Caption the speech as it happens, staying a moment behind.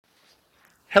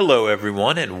Hello,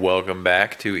 everyone, and welcome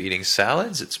back to Eating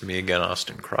Salads. It's me again,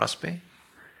 Austin Crosby.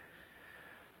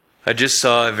 I just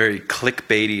saw a very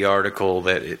clickbaity article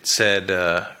that it said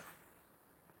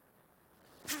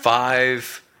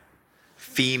 5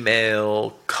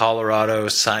 female Colorado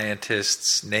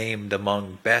scientists named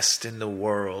among best in the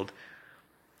world.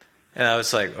 And I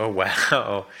was like, oh,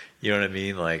 wow. You know what I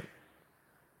mean? Like,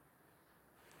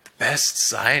 best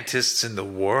scientists in the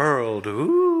world.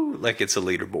 Ooh. Like it's a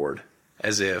leaderboard.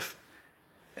 As if.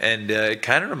 And it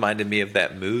kind of reminded me of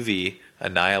that movie,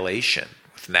 Annihilation,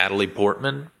 with Natalie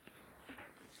Portman.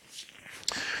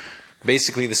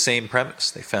 Basically the same premise.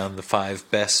 They found the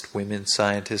 5 best women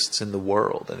scientists in the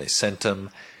world, and they sent them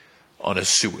on a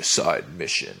suicide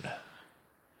mission.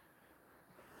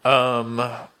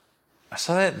 I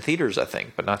saw that in theaters, I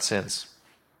think, but not since.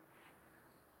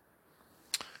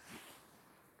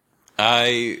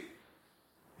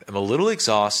 I'm a little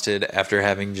exhausted after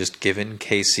having just given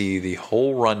Casey the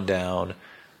whole rundown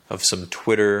of some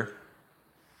Twitter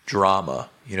drama.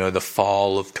 You know, the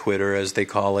fall of Twitter, as they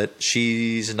call it.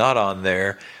 She's not on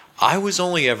there. I was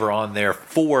only ever on there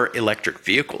for electric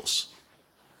vehicles,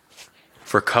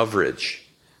 for coverage,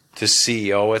 to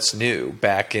see, what's new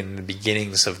back in the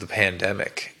beginnings of the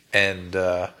pandemic. And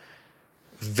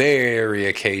very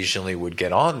occasionally would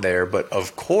get on there, but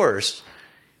of course,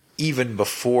 even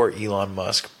before Elon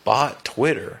Musk bought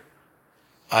Twitter,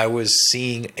 I was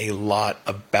seeing a lot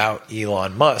about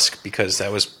Elon Musk because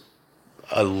that was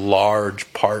a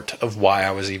large part of why I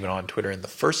was even on Twitter in the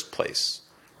first place,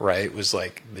 right? It was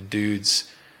like the dude's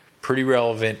pretty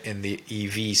relevant in the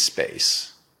EV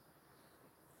space.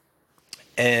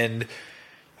 And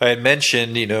I had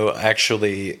mentioned,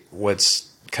 actually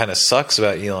what's kind of sucks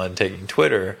about Elon taking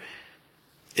Twitter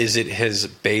is it has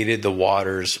baited the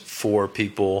waters for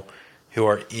people who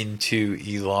are into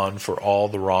Elon for all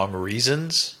the wrong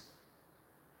reasons.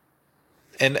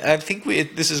 And I think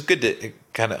this is good to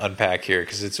kind of unpack here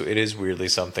because it is weirdly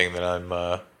something that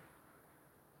I'm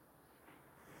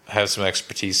have some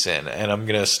expertise in. And I'm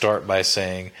going to start by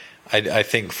saying I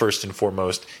think first and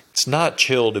foremost, it's not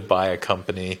chill to buy a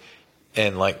company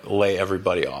and lay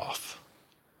everybody off.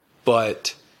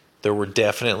 But there were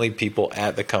definitely people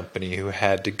at the company who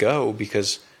had to go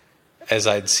because, as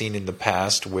I'd seen in the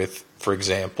past with, for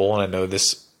example, and I know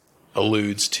this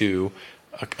alludes to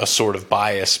a sort of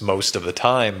bias most of the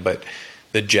time, but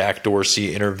the Jack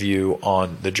Dorsey interview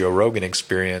on the Joe Rogan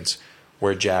Experience,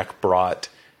 where Jack brought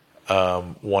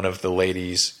one of the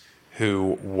ladies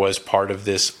who was part of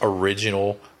this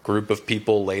original group of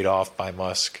people laid off by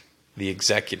Musk, the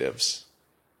executives,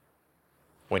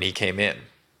 when he came in.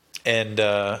 And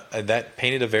that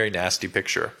painted a very nasty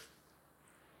picture.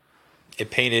 It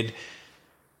painted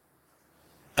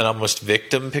an almost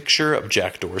victim picture of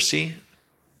Jack Dorsey,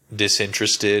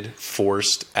 disinterested,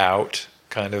 forced out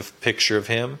kind of picture of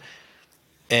him,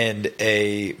 and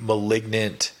a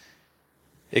malignant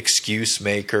excuse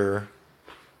maker,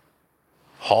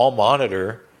 hall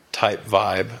monitor type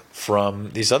vibe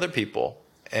from these other people.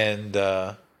 And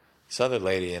this other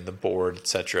lady and the board,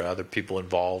 etc., other people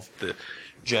involved, the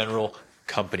general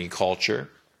company culture.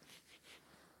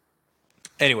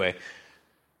 Anyway,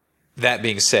 that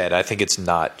being said, I think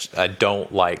I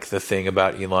don't like the thing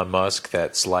about Elon Musk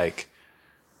that's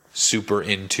super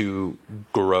into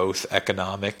growth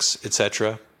economics,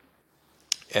 etc.,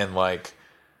 and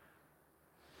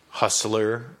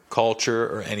hustler culture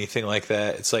or anything like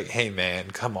that. It's hey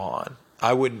man, come on.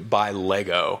 I wouldn't buy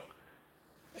Lego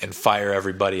and fire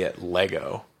everybody at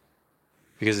Lego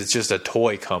because it's just a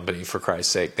toy company, for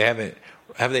Christ's sake.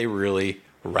 Have they really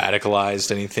radicalized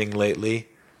anything lately?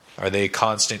 Are they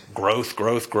constant growth?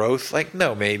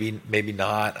 No, maybe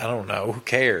not. I don't know. Who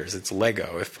cares? It's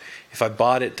Lego. If I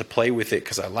bought it to play with it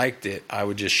because I liked it, I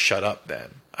would just shut up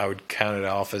then. I would count it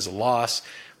off as a loss.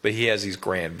 But he has these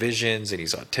grand visions and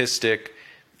he's autistic.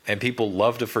 And people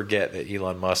love to forget that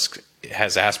Elon Musk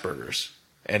has Asperger's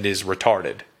and is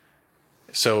retarded.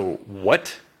 So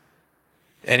what?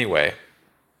 Anyway,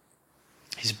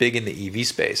 he's big in the EV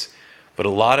space. But a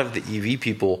lot of the EV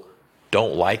people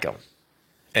don't like him.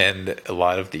 And a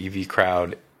lot of the EV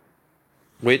crowd,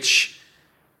 which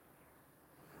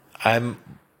I'm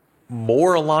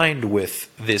more aligned with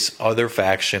this other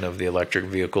faction of the electric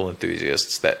vehicle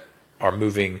enthusiasts that are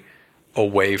moving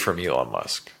away from Elon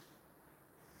Musk.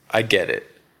 I get it.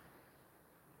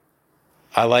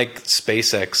 I like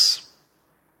SpaceX.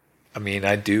 I mean,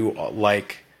 I do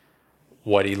like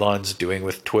what Elon's doing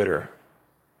with Twitter.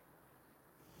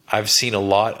 I've seen a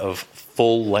lot of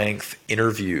full-length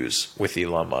interviews with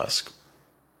Elon Musk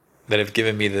that have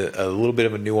given me a little bit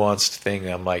of a nuanced thing.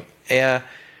 I'm like, yeah,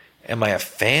 am I a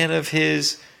fan of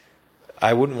his?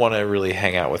 I wouldn't want to really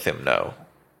hang out with him, no.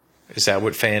 Is that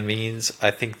what fan means?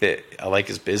 I think that I like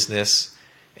his business,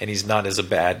 and he's not as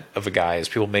bad of a guy as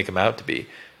people make him out to be.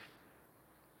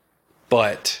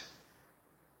 But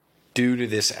due to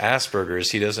this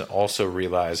Asperger's, he doesn't also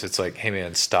realize it's like, hey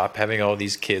man, stop having all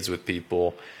these kids with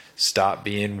people. Stop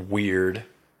being weird.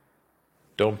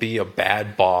 Don't be a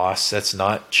bad boss. That's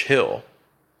not chill.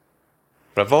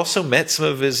 But I've also met some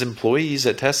of his employees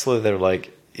at Tesla that are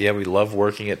like, yeah, we love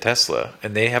working at Tesla.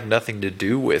 And they have nothing to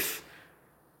do with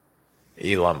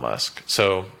Elon Musk.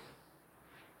 So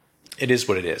it is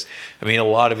what it is. I mean, a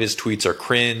lot of his tweets are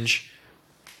cringe.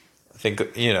 I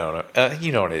think, you know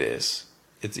what it is.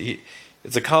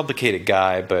 It's a complicated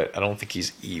guy, but I don't think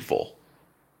he's evil.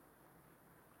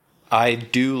 I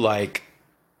do like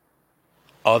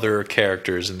other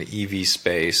characters in the EV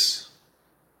space,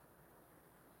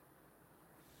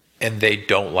 and they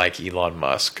don't like Elon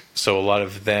Musk. So a lot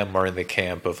of them are in the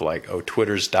camp of like, oh,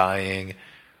 Twitter's dying.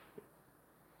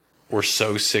 We're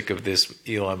so sick of this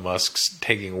Elon Musk's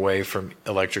taking away from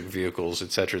electric vehicles,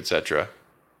 et cetera, et cetera.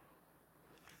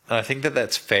 And I think that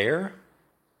that's fair.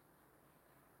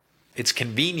 It's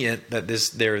convenient that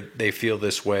they feel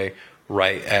this way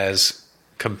right as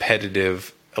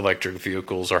competitive electric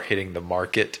vehicles are hitting the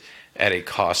market at a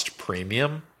cost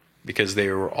premium, because they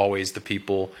were always the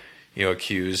people,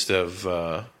 accused of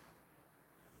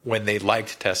when they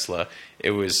liked Tesla,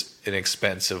 it was an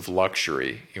expensive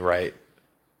luxury, right?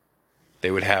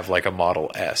 They would have like a Model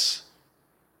S.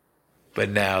 But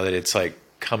now that it's like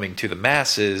coming to the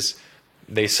masses,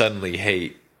 they suddenly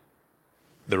hate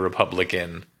the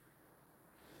Republican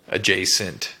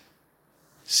adjacent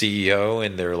CEO,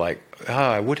 and they're like,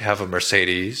 I would have a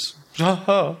Mercedes.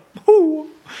 Ooh,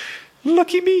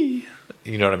 lucky me.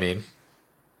 You know what I mean?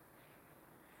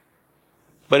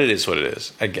 But it is what it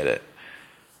is. I get it.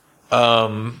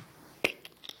 What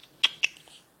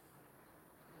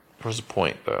was the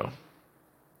point, though?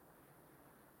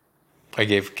 I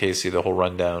gave Casey the whole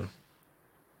rundown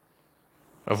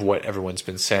of what everyone's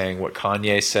been saying, what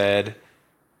Kanye said,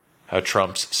 how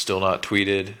Trump's still not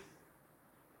tweeted,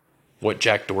 what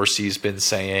Jack Dorsey's been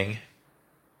saying.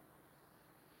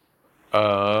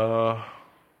 About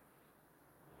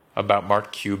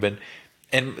Mark Cuban.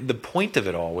 And the point of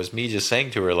it all was me just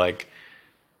saying to her, like,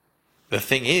 the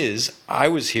thing is, I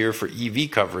was here for EV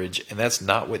coverage, and that's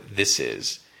not what this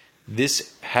is.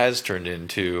 This has turned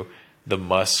into the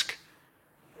Musk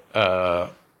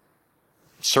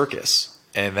circus,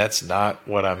 and that's not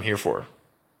what I'm here for.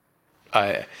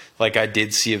 I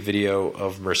did see a video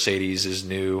of Mercedes'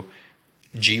 new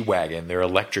G-Wagon, their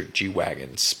electric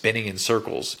G-Wagon, spinning in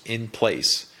circles in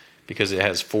place because it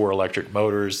has 4 electric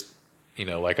motors,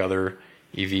 like other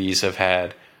EVs have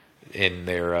had in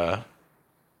their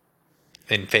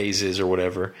in phases or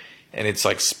whatever, and it's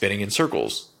like spinning in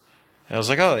circles. And I was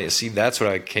like, oh, yeah, see, that's what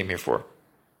I came here for.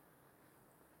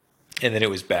 And then it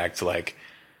was back to like,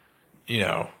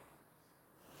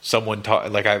 someone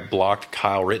like I blocked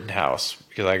Kyle Rittenhouse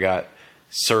because I got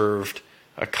served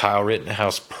a Kyle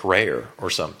Rittenhouse prayer or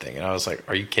something. And I was like,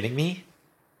 are you kidding me?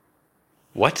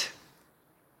 What?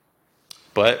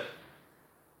 But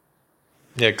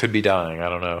yeah, it could be dying. I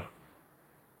don't know.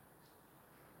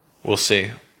 We'll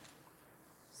see.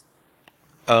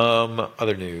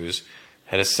 Other news.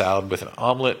 Had a salad with an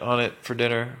omelet on it for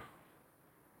dinner.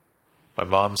 My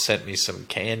mom sent me some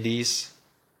candies.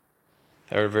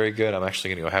 They were very good. I'm actually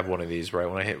going to go have one of these right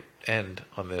when I hit end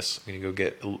on this. I'm going to go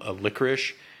get a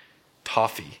licorice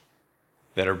toffee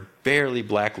that are barely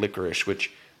black licorice,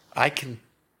 which I'm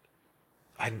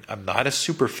not a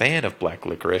super fan of black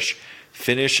licorice.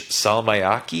 Finnish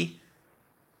salmiakki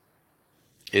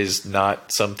is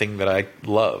not something that I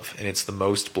love, and it's the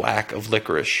most black of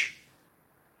licorice.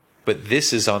 But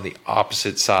this is on the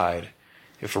opposite side.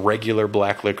 If regular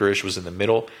black licorice was in the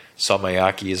middle,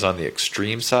 salmiakki is on the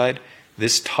extreme side.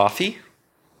 This toffee,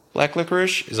 black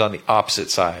licorice, is on the opposite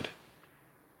side.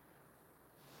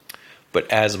 But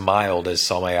as mild as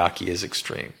salmiakki is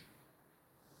extreme.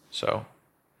 So,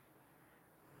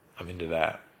 I'm into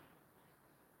that.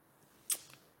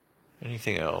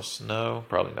 Anything else? No,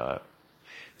 probably not.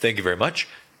 Thank you very much.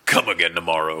 Come again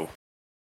tomorrow.